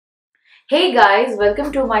Hey guys,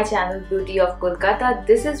 welcome to my channel Beauty of Kolkata.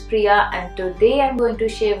 This is Priya and today I'm going to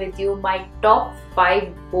share with you my top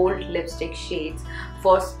 5 bold lipstick shades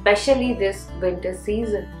for especially this winter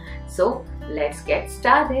season. So let's get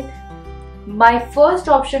started. My first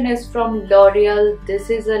option is from Loreal. This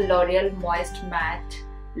is a Loreal Moist Matte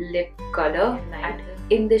Lip Color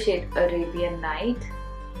in the shade Arabian Night.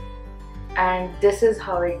 And this is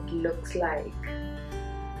how it looks like.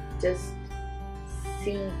 Just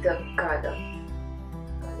see the color.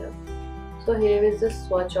 So here is the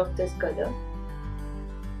swatch of this color.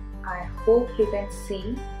 I hope you can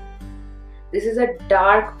see. This is a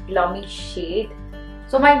dark plummy shade.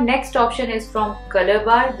 So my next option is from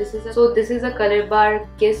Colorbar. This is a Colorbar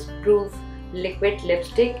Kiss Proof liquid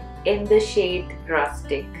lipstick in the shade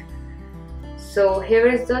Rustic. So here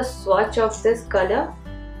is the swatch of this color.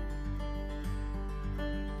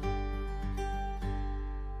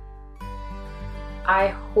 I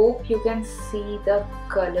hope you can see the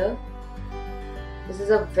color. This is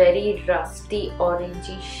a very rusty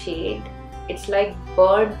orangey shade. It's like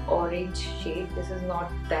burnt orange shade. This is not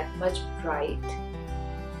that much bright.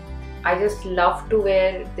 I just love to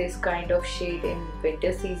wear this kind of shade in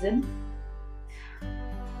winter season.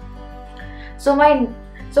 So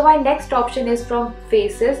my next option is from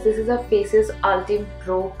Faces. This is a Faces Ultime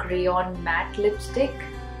Pro Crayon Matte Lipstick.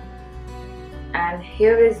 And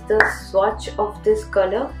here is the swatch of this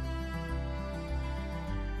color.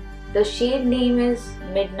 The shade name is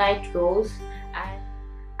Midnight Rose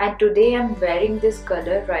and today I'm wearing this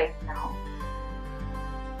color right now.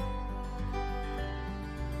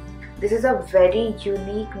 This is a very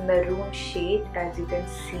unique maroon shade, as you can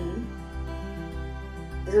see.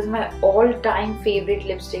 This is my all-time favorite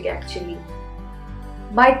lipstick actually.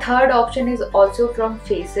 My third option is also from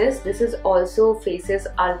Faces. This is also Faces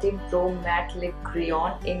Ultime Pro Matte Lip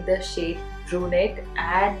Crayon in the shade Brunette,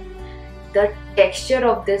 and the texture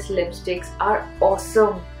of these lipsticks are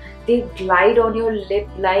awesome. They glide on your lip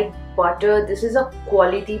like butter. This is a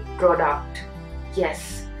quality product.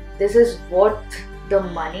 Yes, this is worth the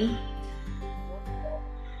money.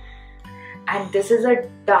 And this is a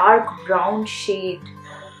dark brown shade.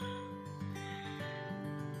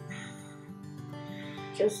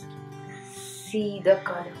 Just see the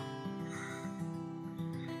color.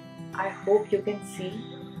 I hope you can see.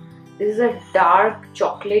 This is a dark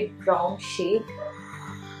chocolate brown shade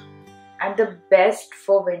and the best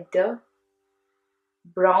for winter.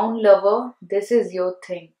 Brown lover, this is your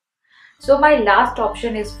thing. So my last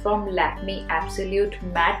option is from Lakme Absolute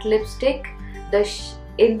Matte Lipstick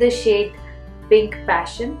in the shade Pink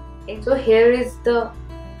Passion. So here is the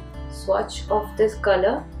swatch of this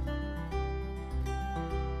color.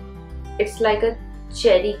 It's like a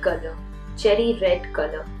cherry color, cherry red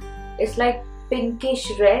color. It's like pinkish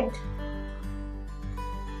red.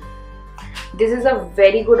 This is a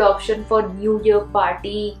very good option for New Year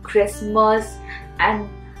party, Christmas and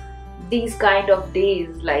these kind of days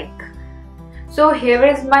like. So here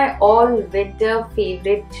is my all winter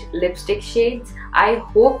favorite lipstick shades. I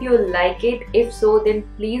hope you like it. If so, then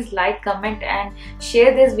please like, comment and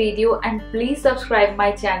share this video, and please subscribe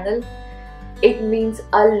my channel. It means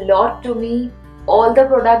a lot to me. All the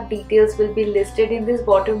product details will be listed in this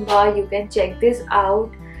bottom bar. You can check this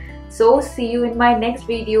out. So see you in my next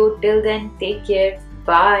video. Till then, take care.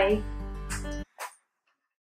 Bye.